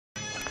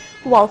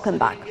Welcome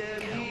back.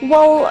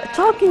 Well,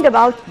 talking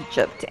about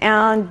Egypt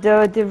and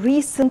the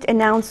recent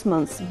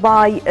announcements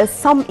by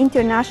some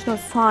international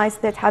sites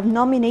that have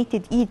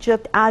nominated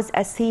Egypt as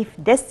a safe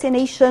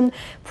destination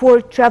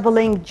for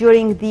traveling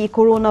during the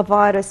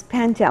coronavirus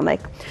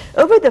pandemic.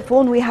 Over the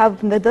phone, we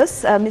have with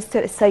us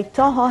Mr. Sayed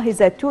Taha. He's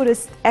a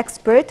tourist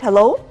expert.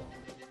 Hello.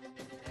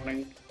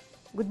 Morning.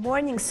 Good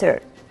morning, sir.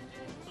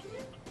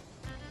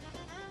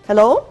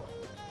 Hello.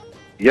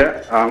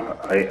 Yeah,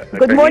 I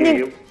Good can morning.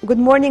 hear you. Good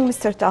morning,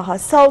 Mr. Taha.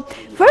 So,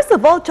 first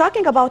of all,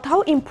 talking about how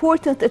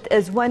important it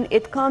is when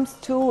it comes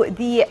to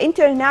the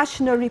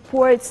international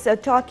reports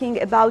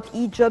talking about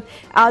Egypt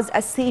as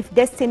a safe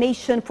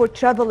destination for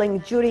traveling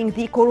during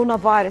the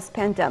coronavirus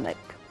pandemic.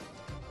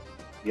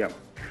 Yeah,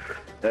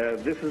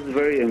 this is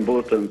very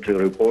important to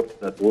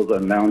report that was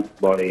announced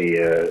by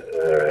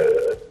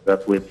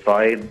that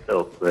website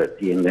of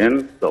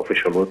CNN, the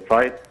official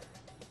website.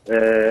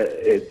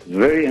 It's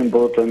very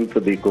important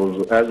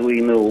because, as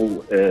we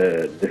know,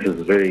 this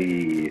is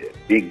very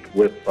big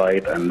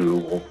website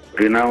and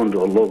renowned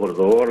all over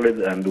the world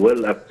and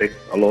will affect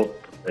a lot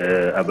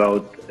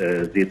about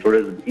the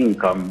tourism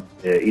income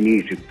in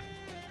Egypt.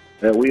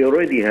 We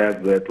already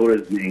have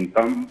tourism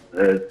income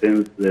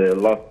since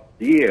last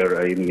year.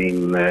 I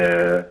mean,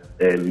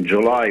 in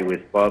July we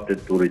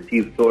started to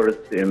receive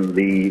tourists in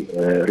the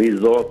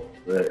resort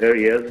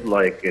areas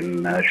like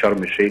in Sharm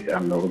el-Sheikh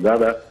and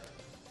Hurghada.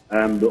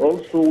 And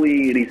also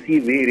we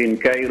receive here in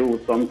Cairo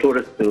some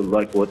tourists,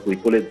 like what we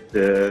call it,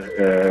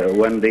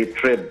 one-day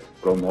trip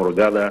from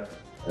Hurghada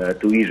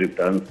to Egypt.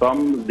 And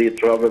some, they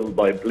travel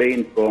by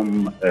plane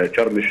from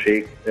Sharm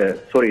el-Sheikh,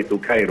 to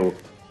Cairo.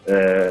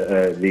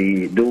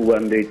 They do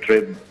one-day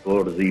trip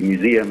for the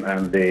museum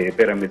and the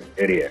pyramid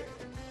area.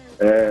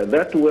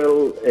 That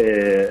will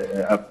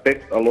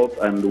affect a lot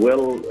and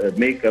will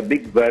make a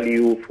big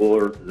value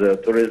for the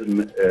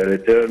tourism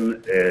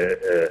return.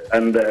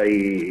 And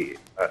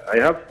I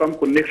have some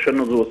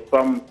connections with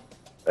some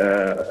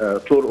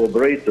tour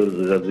operators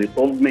that they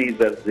told me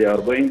that they are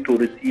going to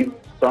receive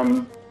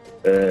some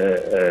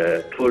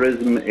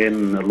tourism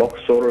in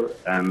Luxor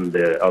and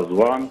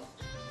Aswan.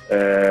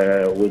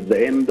 With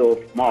the end of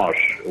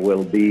March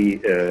will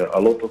be a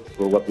lot of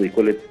what we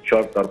call it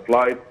charter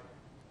flights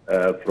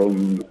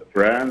from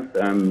France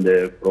and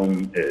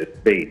from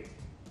Spain.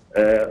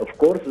 Of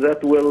course,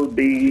 that will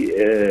be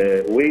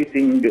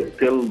waiting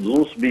till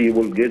those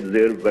people get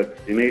their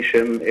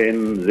vaccination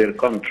in their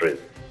countries.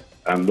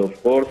 And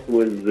of course,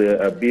 with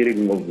the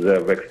appearing of the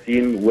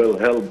vaccine will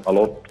help a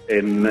lot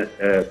in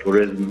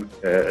tourism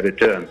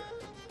return.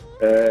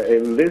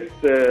 In this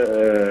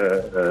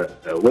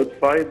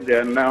website, they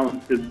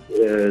announced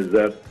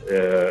that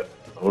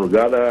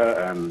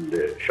Hurghada and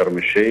Sharm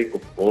el-Sheikh,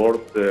 of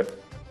course,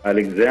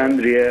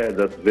 Alexandria,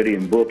 that's very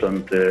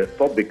important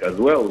topic as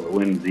well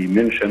when they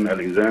mention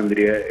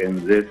Alexandria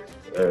in this,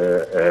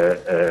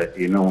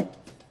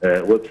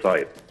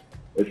 website.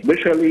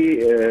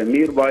 Especially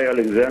nearby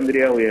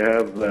Alexandria, we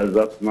have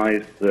that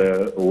nice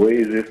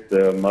oasis,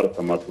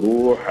 Marsa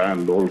Matruh,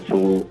 and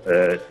also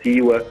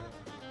Siwa.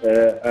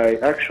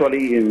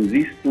 Actually, in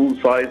these two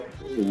sites,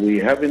 we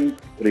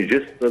haven't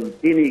registered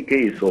any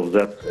case of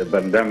that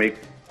pandemic,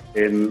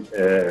 in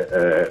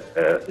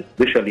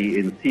especially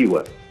in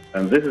Siwa.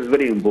 And this is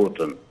very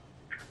important.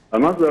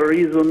 Another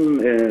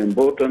reason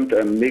important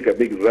and make a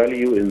big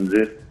value in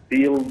this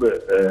field,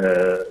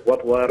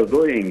 what we are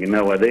doing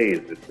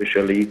nowadays,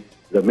 especially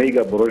the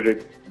mega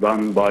projects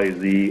done by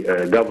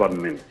the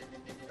government.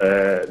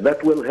 That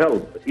will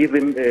help,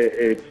 even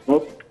it's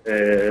not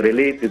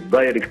related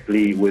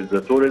directly with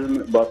the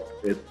tourism, but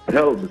it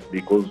helps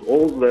because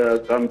all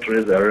the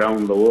countries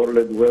around the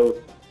world will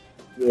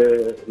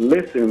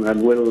listen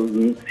and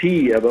will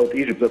see about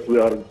Egypt that we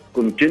are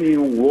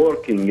continuing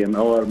working in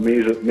our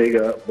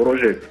mega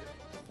projects.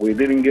 We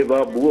didn't give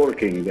up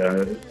working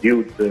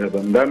due to the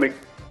pandemic,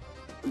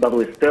 but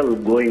we're still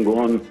going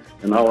on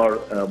in our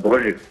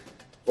projects.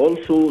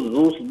 Also,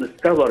 those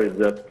discoveries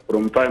that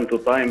from time to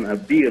time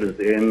appears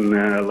in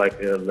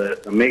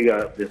the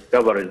mega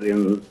discoveries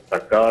in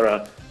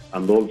Saqqara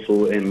and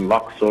also in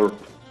Luxor.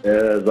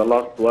 The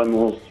last one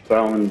was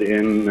found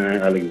in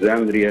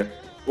Alexandria.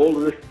 All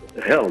this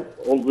help.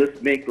 All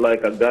this make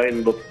like a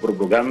kind of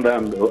propaganda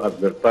and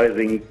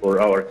advertising for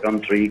our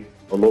country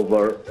all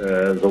over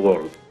the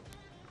world.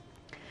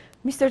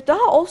 Mr.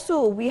 Taha,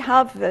 also we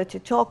have to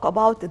talk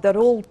about the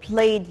role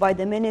played by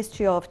the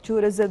Ministry of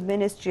Tourism,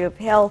 Ministry of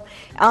Health,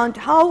 and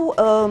how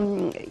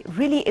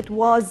really it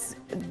was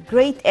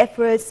great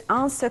efforts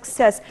and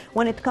success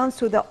when it comes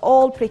to the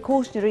all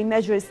precautionary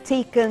measures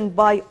taken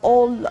by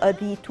all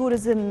the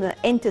tourism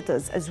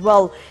entities as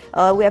well.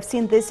 We have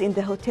seen this in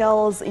the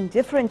hotels, in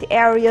different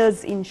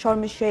areas, in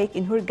Sharm el-Sheikh,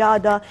 in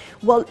Hurghada.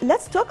 Well,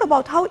 let's talk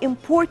about how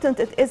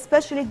important it is,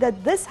 especially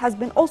that this has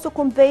been also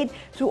conveyed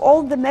through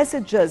all the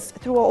messages,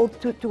 through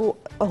to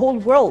a whole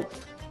world.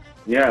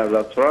 Yeah,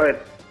 that's right.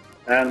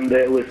 And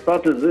we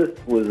started this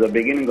with the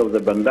beginning of the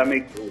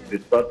pandemic. We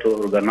started to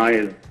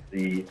organize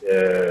the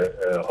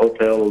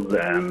hotels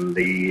and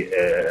the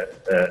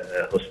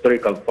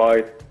historical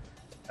sites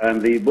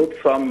and they put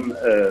some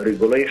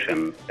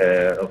regulation.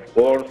 Of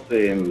course,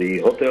 in the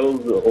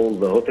hotels, all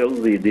the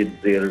hotels, they did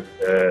their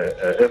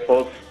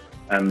efforts,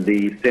 and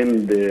they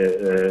send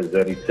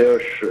the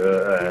research,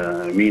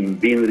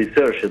 being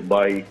researched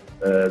by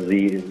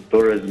the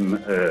tourism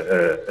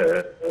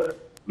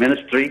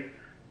ministry.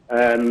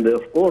 And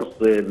of course,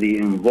 they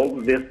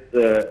involved this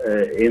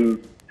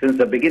since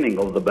the beginning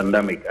of the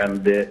pandemic.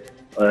 And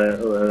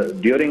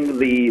during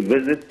the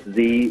visits,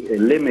 they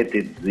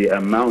limited the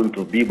amount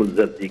of people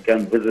that they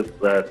can visit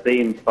the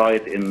same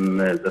site in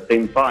the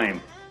same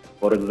time.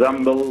 For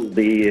example,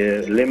 they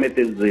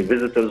limited the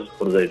visitors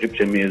for the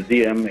Egyptian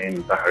Museum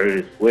in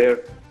Tahrir Square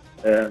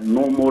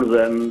no more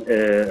than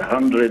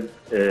 100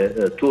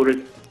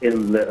 tourists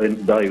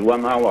by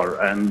 1 hour,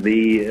 and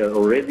they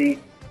already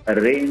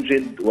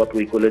arranged what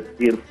we call it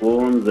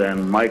earphones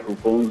and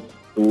microphones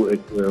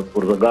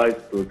for the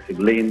guides to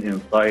explain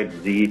inside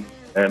the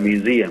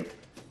museum.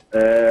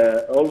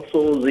 Also,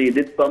 they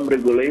did some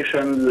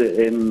regulations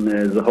in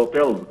the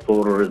hotels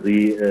for the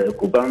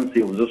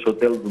occupancy of those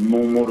hotels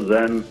no more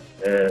than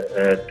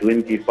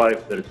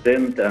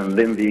 25%, and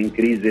then they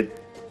increased it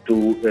to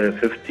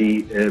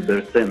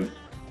 50%.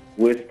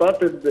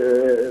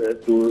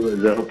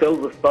 The hotels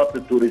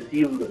started to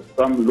receive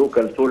some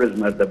local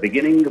tourism at the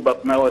beginning,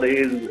 but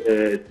nowadays,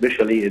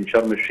 especially in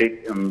Sharm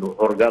el-Sheikh and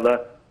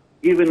Hurghada,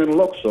 even in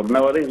Luxor,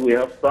 nowadays we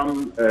have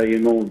some,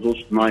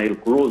 those Nile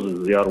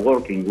cruises, they are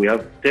working. We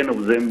have 10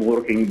 of them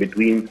working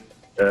between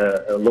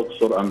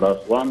Luxor and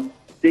Aswan,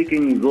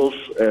 taking those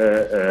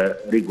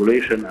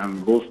regulation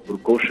and those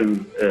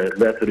precautions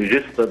that are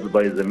registered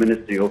by the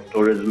Ministry of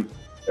Tourism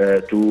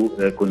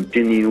to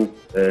continue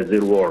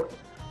their work.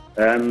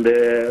 And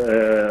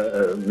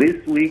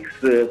this week's,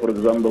 for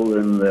example,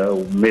 in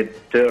the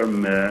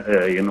midterm,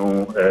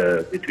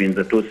 between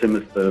the two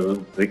semesters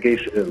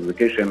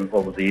vacation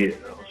of the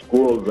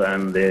schools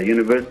and the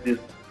universities,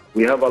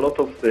 we have a lot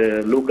of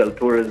local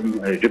tourism,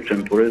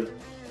 Egyptian tourists.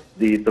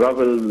 They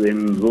travel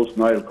in those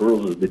Nile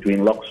cruises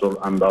between Luxor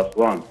and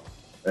Aswan.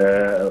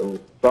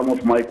 Some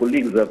of my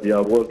colleagues that they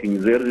are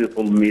working there, they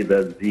told me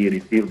that they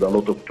received a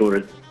lot of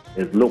tourists,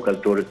 local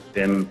tourists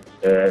in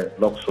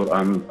Luxor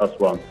and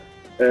Aswan.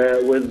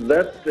 With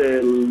that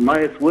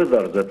nice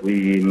weather that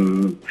we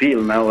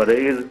feel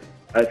nowadays,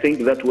 I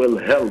think that will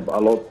help a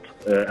lot.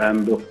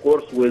 And of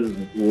course,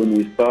 when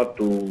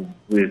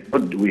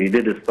we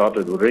did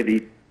started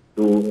already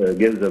to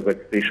give the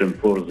vaccination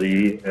for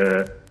the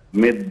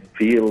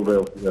mid-field,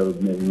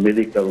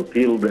 medical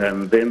field,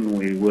 and then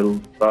we will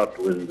start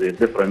with the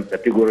different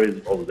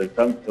categories of the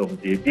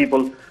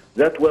people.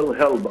 That will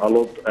help a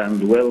lot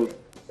and will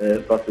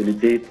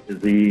facilitate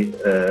the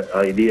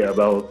idea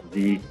about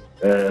the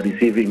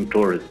receiving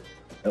tourists.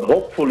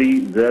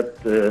 Hopefully that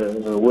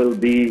will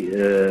be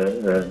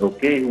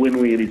okay when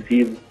we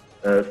receive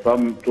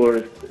some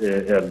tourists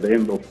at the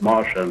end of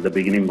March and the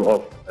beginning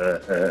of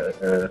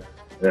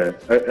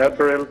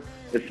April,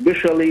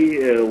 especially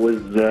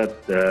with that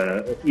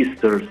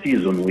Easter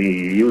season. We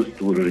used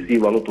to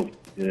receive a lot of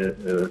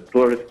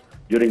tourists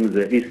during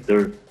the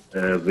Easter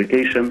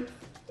vacation.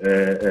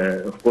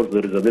 Of course,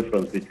 there is a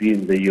difference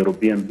between the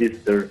European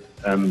Easter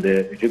and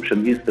the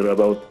Egyptian Easter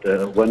about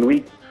 1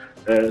 week.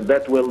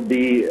 That will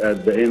be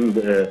at the end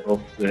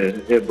of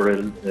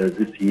April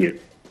this year.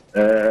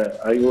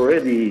 I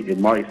already,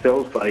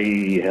 myself,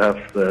 I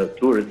have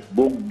tourists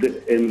booked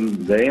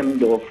in the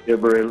end of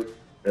April,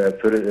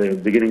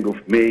 beginning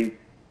of May,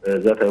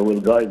 that I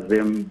will guide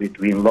them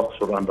between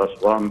Luxor and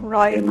Aswan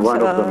in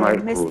one of the Nile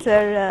cruises.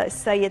 Mr.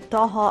 Sayed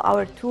Taha,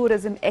 our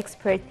tourism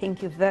expert,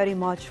 thank you very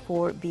much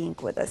for being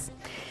with us.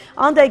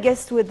 And I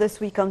guess with this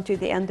we come to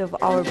the end of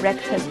our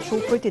breakfast show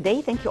for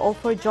today. Thank you all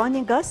for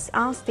joining us,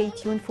 and stay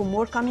tuned for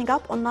more coming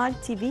up on Nile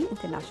TV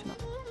International.